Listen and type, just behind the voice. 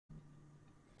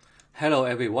Hello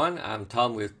everyone, I'm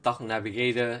Tom with Stock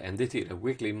Navigator, and this is a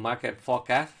weekly market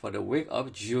forecast for the week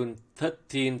of June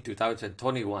 13,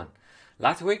 2021.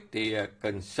 Last week, the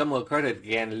consumer credit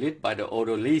again led by the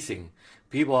auto leasing.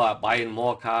 People are buying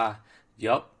more car.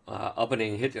 Job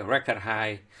opening hit a record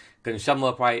high.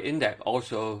 Consumer price index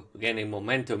also gaining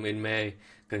momentum in May.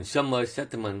 Consumer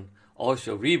sentiment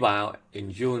also rebound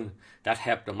in June. That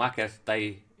helped the market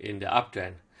stay in the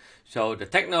uptrend. So the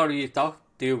technology stock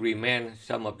still remain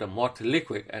some of the most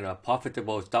liquid and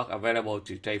profitable stock available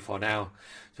to trade for now.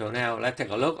 So now let's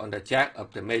take a look on the chart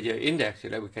of the major index so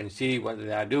that we can see what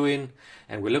they are doing,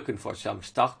 and we're looking for some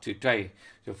stock to trade.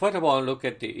 So first of all, look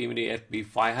at the MDSB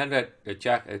 500. The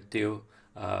chart is still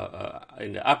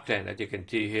in the uptrend. As you can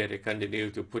see here, they continue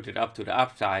to put it up to the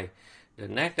upside. The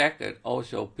Nasdaq is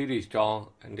also pretty strong,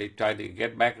 and they try to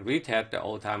get back, retest the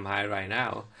all-time high right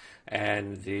now.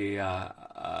 And the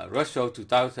Russell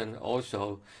 2000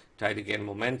 also try to gain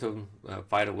momentum,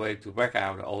 find a way to break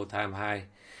out the all-time high.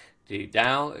 The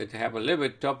Dow, it have a little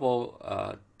bit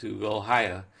trouble to go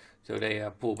higher, so they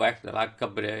pull back the last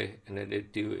couple of days, and they're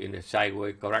still in the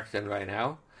sideways correction right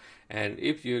now. And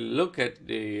if you look at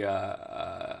the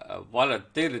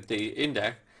volatility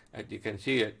index, as you can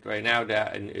see it right now, they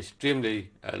are in extremely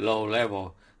low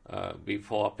level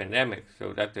before pandemic,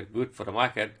 so that's good for the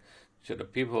market. So the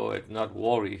people are not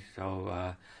worried.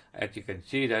 So as you can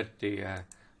see that the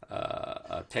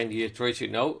 10-year Treasury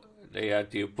note, they are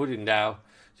still putting down.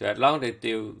 So as long as they're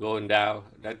still going down,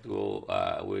 that will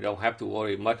we don't have to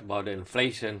worry much about the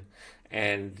inflation,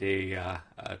 and the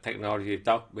technology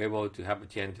stock be able to have a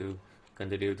chance to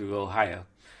continue to go higher.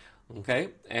 Okay,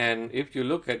 and if you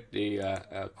look at the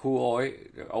crude oil,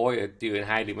 the oil is still in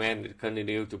high demand. It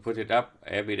continue to put it up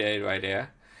every day right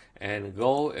there. And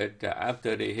gold,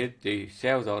 after they hit the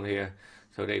sell zone here,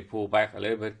 so they pull back a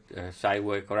little bit,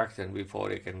 sideways correction before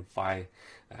they can find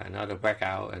another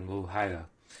breakout and move higher.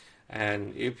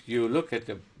 And if you look at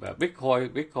the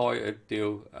Bitcoin is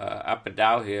still up and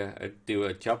down here. It's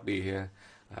still choppy here.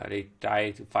 They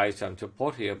try to find some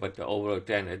support here, but the overall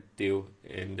trend is still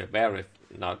in the bearish,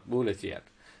 not bullish yet.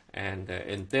 And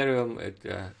Ethereum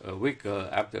is weaker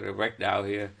after the breakdown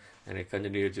here, and it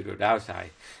continues to the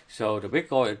downside. So the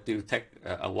Bitcoin will take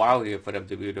a while here for them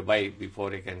to build a base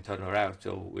before they can turn around.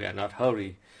 So we are not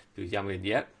hurry to jump in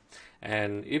yet.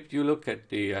 And if you look at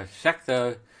the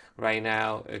sector right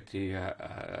now, at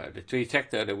the three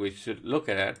sectors that we should look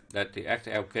at, that the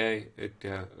XLK is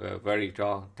very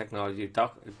strong. Technology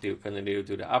stock still continue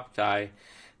to the upside.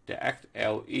 The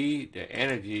XLE, the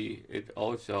energy, it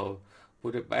also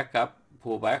put it back up,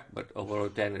 pull back, but overall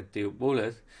trend is still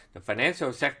bullish. The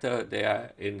financial sector, they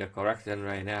are in the correction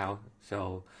right now,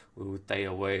 so we will stay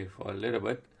away for a little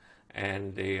bit.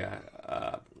 And the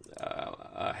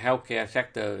healthcare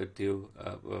sector is still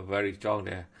very strong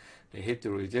there. They hit the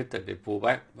resistance, they pull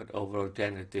back, but overall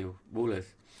trend is still bullish.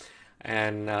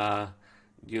 And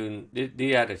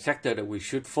these are the sector that we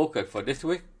should focus for this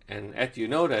week. And as you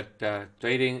know that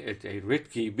trading is a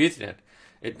risky business.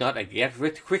 It's not a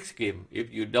get-rich quick scheme.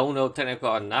 If you don't know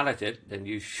technical analysis, then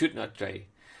you should not trade.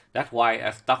 That's why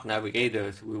as Stock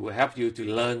Navigators, we will help you to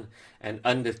learn and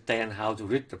understand how to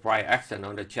read the price action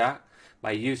on the chart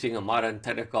by using a modern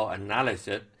technical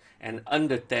analysis and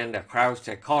understand the crowd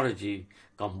psychology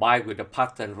combined with the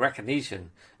pattern recognition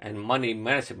and money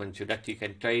management so that you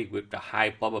can trade with the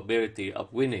high probability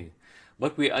of winning.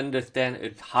 But we understand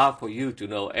it's hard for you to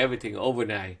know everything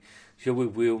overnight. So we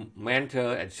will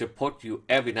mentor and support you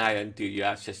every night until you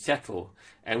are successful.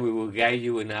 And we will guide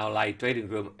you in our live trading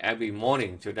room every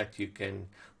morning so that you can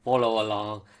follow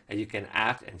along and you can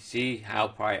ask and see how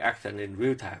price action in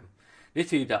real time.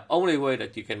 This is the only way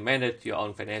that you can manage your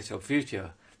own financial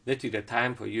future. This is the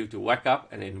time for you to wake up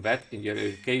and invest in your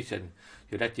education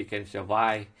so that you can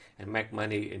survive and make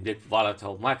money in this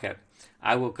volatile market.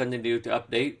 I will continue to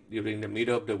update during the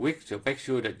middle of the week, so make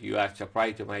sure that you are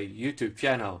subscribed to my YouTube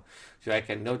channel so I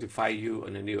can notify you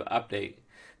on a new update.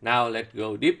 Now let's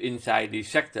go deep inside the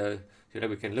sector so that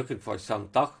we can look for some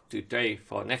stock to trade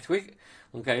for next week.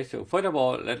 Okay, so first of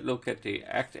all, let's look at the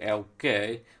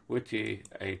XLK, which is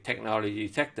a technology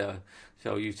sector.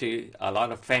 So you see a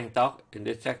lot of FANG stock in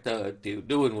this sector still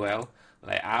doing well.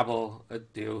 Like Apple, it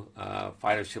still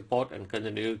find support and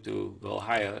continue to go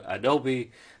higher.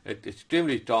 Adobe, it's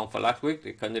extremely strong for last week.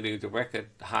 They continue to break it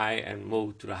high and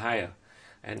move to the higher.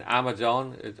 And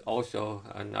Amazon is also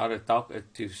another stock. It's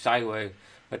still sideways,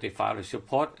 but they found a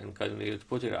support and continue to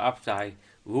put it upside.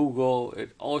 Google,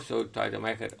 it also tried to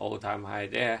make it all-time high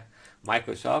there.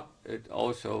 Microsoft, it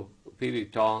also pretty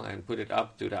strong and put it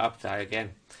up to the upside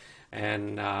again.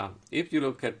 And if you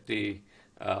look at the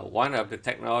one of the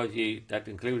technology that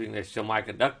including the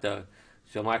semiconductor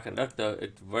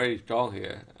is very strong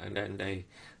here, and then they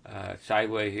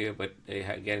sideways here, but they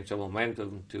gain some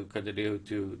momentum to continue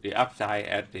to the upside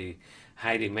at the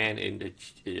high demand in the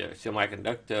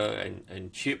semiconductor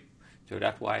and chip. So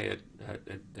that's why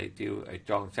they do a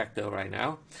strong sector right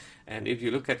now. And if you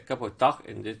look at a couple of stocks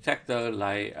in this sector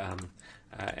like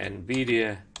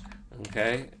Nvidia,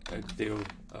 okay, it's still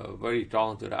very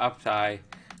strong to the upside,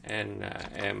 and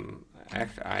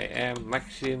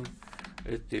Maxim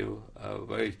is still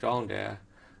very strong there,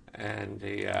 and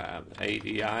the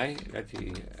ADI, that's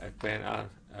the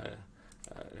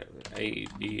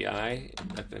ADI,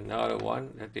 that's another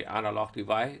one, that's the analog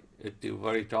device, it's still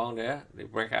very strong there. They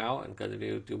break out and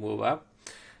continue to move up.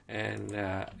 And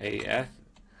ASML,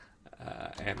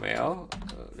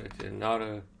 that's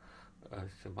another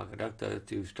semiconductor,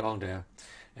 still strong there.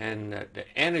 And the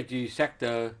energy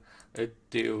sector is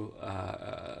still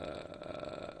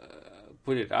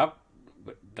put it up,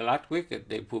 but the last week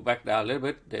they pulled back down a little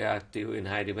bit. They are still in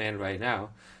high demand right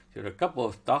now. So a couple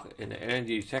of stocks in the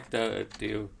energy sector is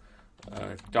still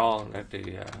strong. At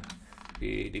the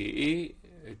PDE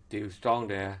is still strong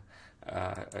there.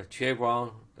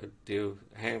 Chevron is still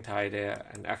hang tight there,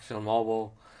 and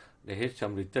ExxonMobil, they hit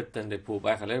some resistance, they pull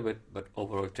back a little bit, but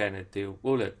overall trend is still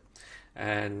bullish.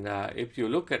 And if you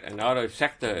look at another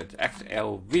sector, it's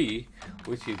XLV,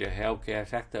 which is the healthcare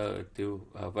sector, is still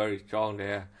very strong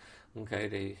there. Okay,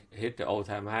 they hit the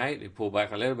all-time high, they pull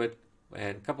back a little bit,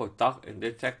 and a couple of stocks in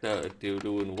this sector are still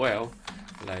doing well,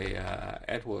 like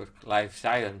Edwards Life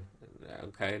Science.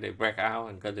 Okay, they break out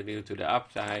and continue to the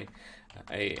upside.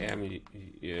 Amgen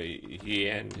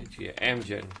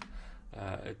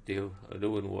is still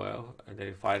doing well, and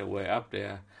they fight a way up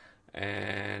there.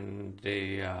 And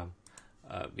the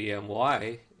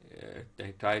BMY,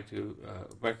 they try to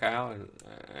break out,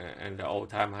 and the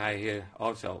all-time high here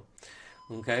also.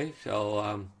 Okay, so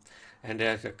and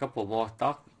there's a couple more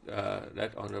stocks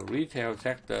that on the retail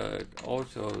sector is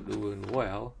also doing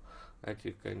well. As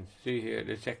you can see here,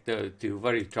 the sector is still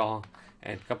very strong,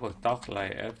 and a couple of stocks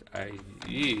like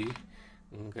SIG.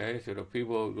 Okay, so the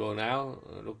people go now,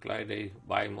 look like they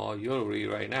buy more jewelry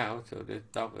right now. So this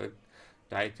stock is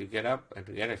trying to get up and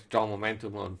to get a strong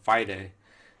momentum on Friday,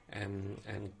 and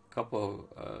couple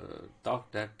stocks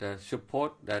that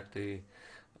support that the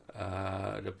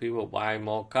people buy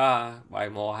more car, buy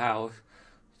more house.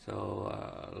 So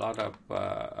a lot of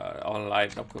online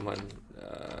document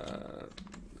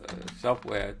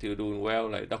software still doing well,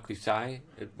 like DocuSign,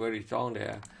 it's very strong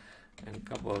there. And a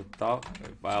couple of stocks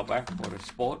bow back for the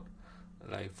sport,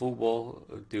 like football,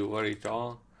 still very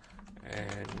strong.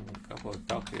 And a couple of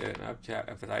stocks here in Upchat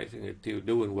advertising is still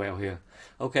doing well here.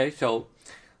 Okay, so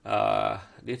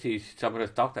this is some of the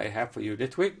stocks I have for you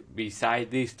this week. Besides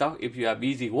these stocks, if you are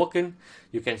busy working,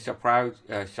 you can subscribe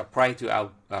to our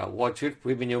Watchlist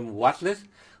Premium Watchlist,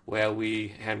 where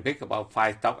we handpick about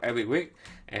 5 stocks every week,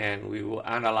 and we will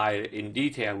analyze it in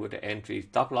detail with the entry,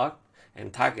 stop loss,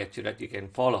 and target so that you can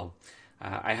follow.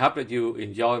 I hope that you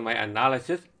enjoy my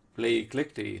analysis. Please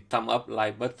click the thumb up,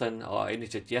 like button, or any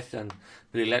suggestion,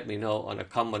 please let me know on the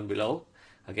comment below.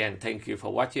 Again, thank you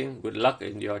for watching. Good luck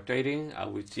in your trading. I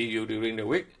will see you during the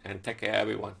week, and take care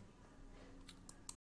everyone.